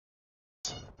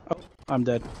I'm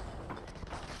dead.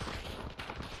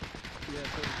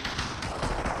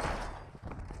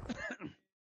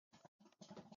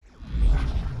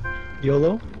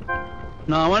 YOLO?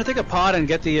 No, I want to take a pod and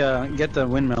get the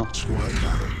windmill. Squad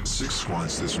battle. 6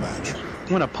 squads this match.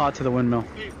 I want a pod to the windmill.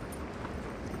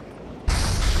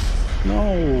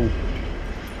 No,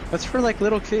 that's for like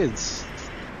little kids.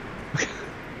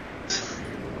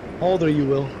 How old are you,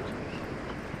 Will?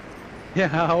 Yeah,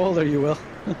 how old are you, Will?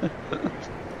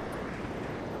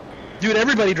 Dude,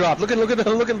 everybody dropped.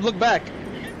 Look back.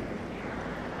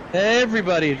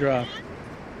 Everybody dropped.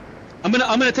 I'm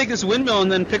gonna take this windmill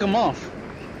and then pick them off.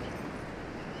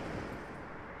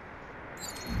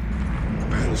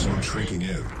 Battle zone shrinking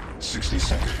in. 60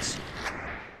 seconds.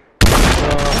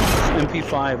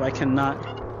 MP5. I cannot.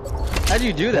 How do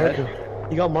you do that? Marco.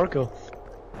 You got Marco.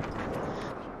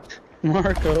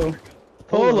 Marco.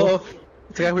 Polo.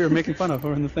 It's the guy we were making fun of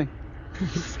over in the thing.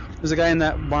 There's a guy in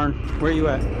that barn. Where are you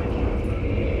at?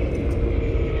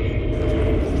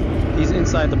 He's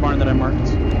inside the barn that I marked.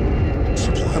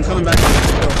 I'm coming back to the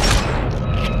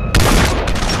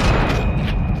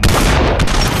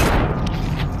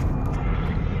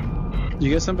kill. You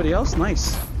get somebody else?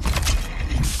 Nice.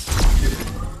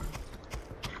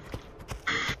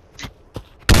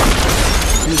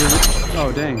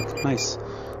 Oh dang, nice.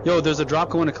 Yo, there's a drop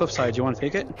going to cliffside. You want to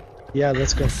take it? Yeah,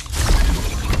 let's go.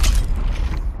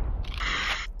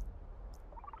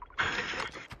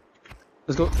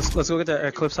 Let's go get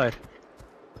that cliffside.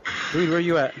 Dude, where are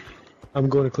you at? I'm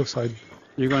going to cliffside.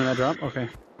 You're going to that drop? Okay.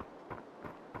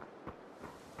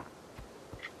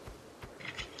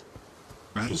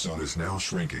 Battle zone is now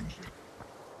shrinking.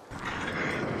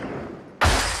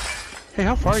 Hey,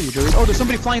 how far are you, Joey? Oh, there's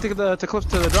somebody flying to the cliff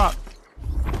to the drop.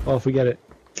 Oh, forget it.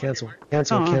 Cancel.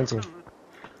 Cancel. Cancel.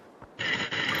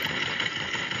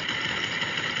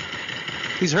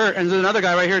 He's hurt, and there's another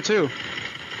guy right here too.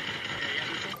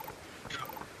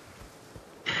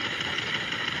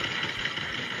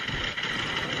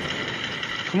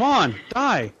 Come on,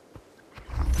 die!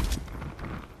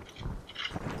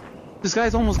 This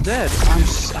guy's almost dead. I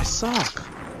suck.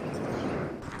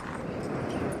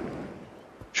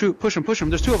 Shoot, push him.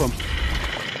 There's 2 of them.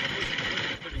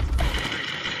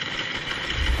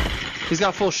 He's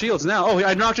got full shields now. Oh,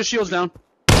 I knocked his shields down.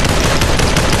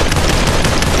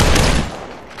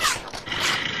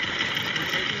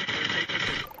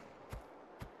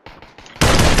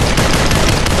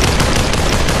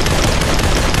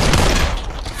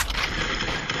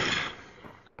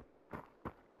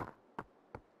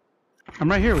 I'm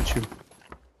right here with you.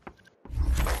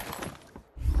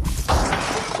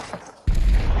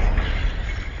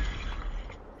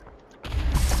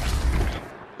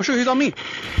 Oh shoot, he's on me.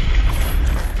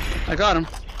 I got him.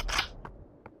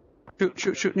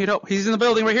 Shoot, need help. He's in the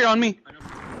building right here on me.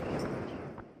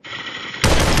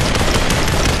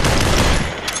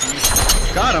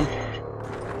 Got him.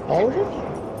 All of them?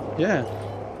 Yeah.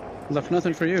 Left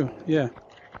nothing for you. Yeah.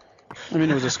 I mean,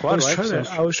 it was a squad, right?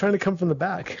 I was trying to come from the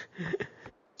back.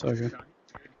 It's okay.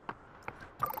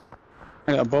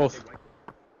 I got both.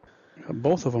 I got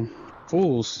both of them.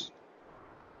 Fools.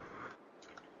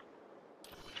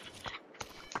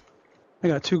 I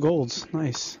got 2 golds.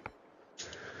 Nice.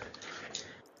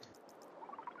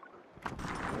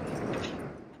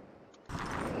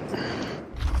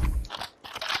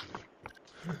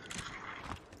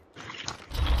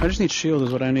 I just need shield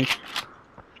is what I need.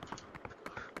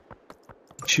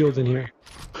 Shield in here.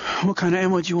 What kind of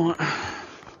ammo do you want? Battle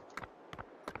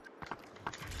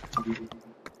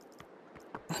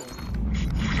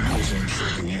zone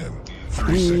shrinking in.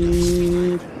 30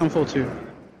 seconds. I'm full 2.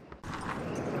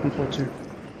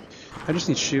 I just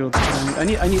need shield. I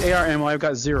need AR ammo. I've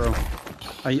got 0.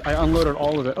 I unloaded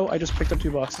all of it. Oh, I just picked up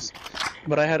 2 boxes.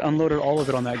 But I had unloaded all of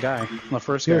it on that guy, the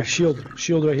first guy. Here,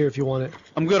 shield right here if you want it.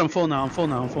 I'm good. I'm full now.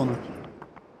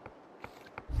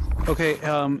 Okay.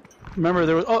 Remember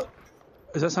there was. Oh,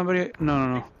 is that somebody?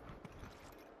 No.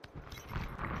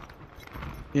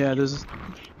 Yeah, there's.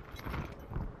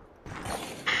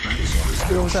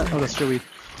 What was that? Oh, that's Joey.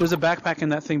 There's a backpack in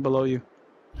that thing below you.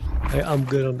 I'm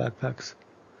good on backpacks.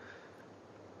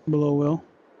 Below Will.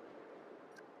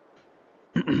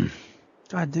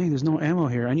 God dang, there's no ammo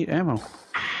here. I need ammo.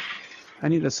 I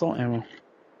need assault ammo.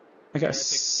 I got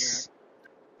six.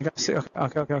 Okay,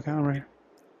 I'm right here.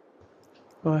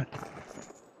 Go ahead.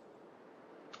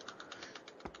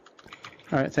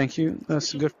 Alright, thank you.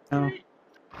 That's good for now.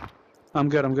 I'm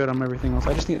good on everything else.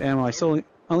 I just need ammo. I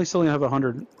only still have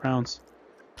 100 rounds.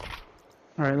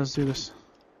 Alright, let's do this.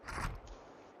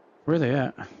 Where are they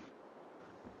at?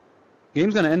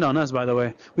 Game's gonna end on us, by the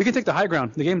way. We can take the high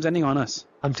ground. The game's ending on us.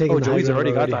 I'm taking the high Joey's ground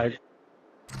already got the high.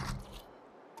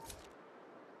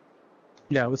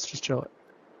 Yeah, let's just chill it.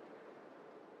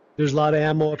 There's a lot of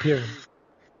ammo up here.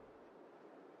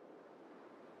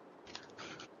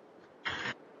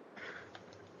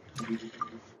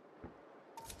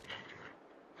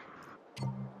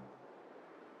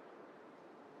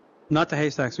 Not the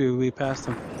haystacks, we passed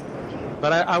them.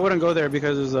 But I wouldn't go there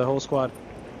because there's a whole squad.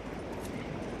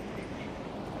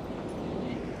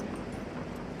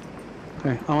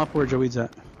 Okay, I'm up where Joey's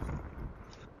at.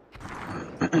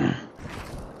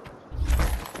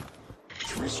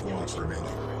 3 squads remaining.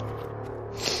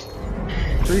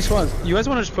 3 squads. You guys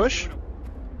want to just push?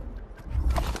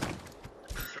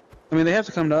 I mean, they have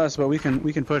to come to us, but we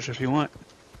can push if you want.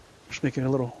 Just make it a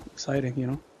little exciting, you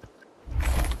know.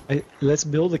 Let's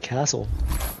build a castle.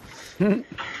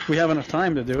 We have enough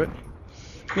time to do it.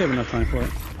 We have enough time for it.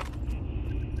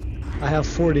 I have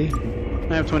 40.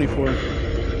 I have 24.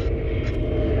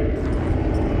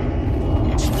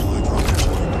 Supply drop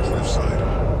on the cliffside.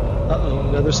 Uh-oh,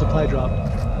 another supply drop.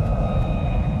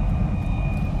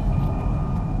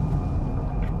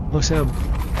 Oh, Sam,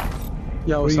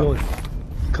 Yeah, where are what's you up? going?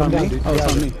 Come On down, me? dude. Oh, it's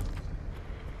Yeah, on me.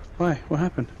 Why? What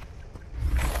happened?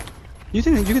 You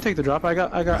can take the drop. I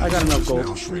got enough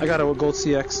gold. I got a gold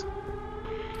CX.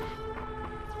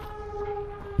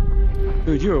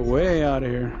 Dude, you are way out of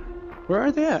here. Where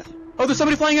are they at? Oh, there's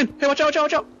somebody flying in! Hey, watch out, watch out,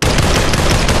 watch out!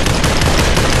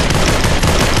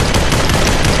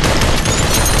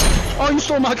 Oh, you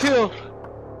stole my kill!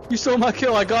 You stole my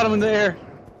kill, I got him in the air.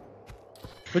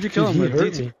 What'd you kill him He with?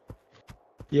 hurt DT? me.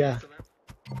 Yeah.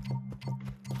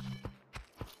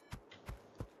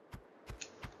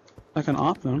 I can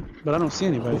op them, but I don't see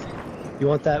anybody. You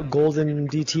want that golden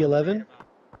DT-11?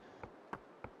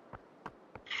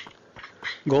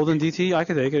 Golden DT? I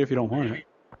could take it if you don't want it.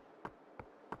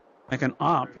 I can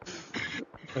op.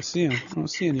 I see him. I don't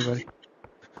see anybody.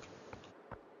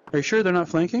 Are you sure they're not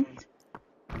flanking?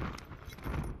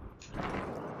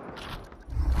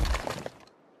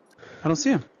 I don't see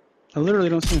him. I literally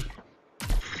don't see him.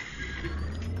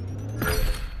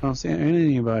 I don't see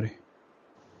anybody.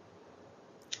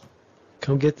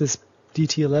 Come get this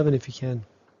DT-11 if you can.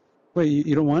 Wait,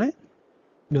 you don't want it?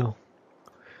 No.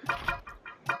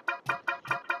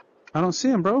 I don't see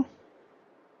him, bro.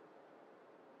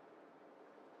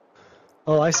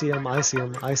 Oh, I see him. I see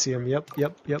him. I see him. Yep,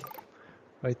 yep, yep.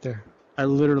 Right there. I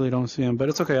literally don't see him, but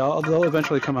it's okay. They'll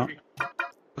eventually come out.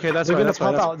 Okay, that's They're why. gonna That's why.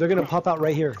 pop That's out. They're gonna pop out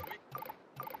right here.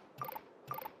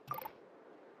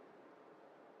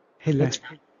 Hey, let's.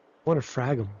 I want to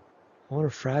frag him. I want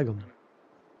to frag him.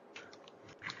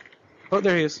 Oh,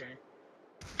 there he is.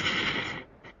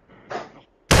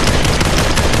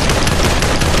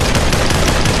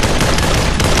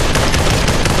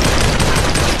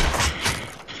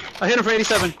 I hit him for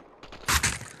 87.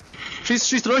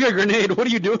 She's throwing a grenade. What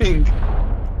are you doing?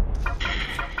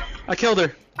 I killed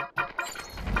her.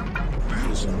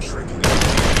 Battle zone shrinking.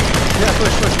 Yeah,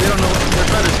 push. They don't know. They're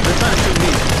trying to shoot me.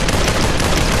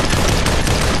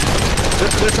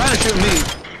 They're trying to shoot me.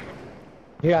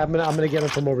 Yeah, I'm gonna get him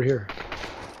from over here.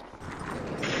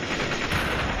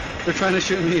 They're trying to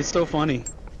shoot me. It's so funny.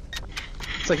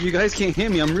 It's like you guys can't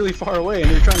hit me. I'm really far away, and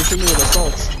they're trying to shoot me with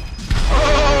assaults.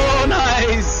 Oh,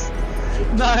 nice,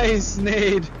 nice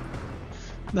nade.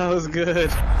 That was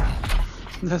good.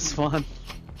 That's fun.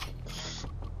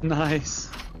 Nice.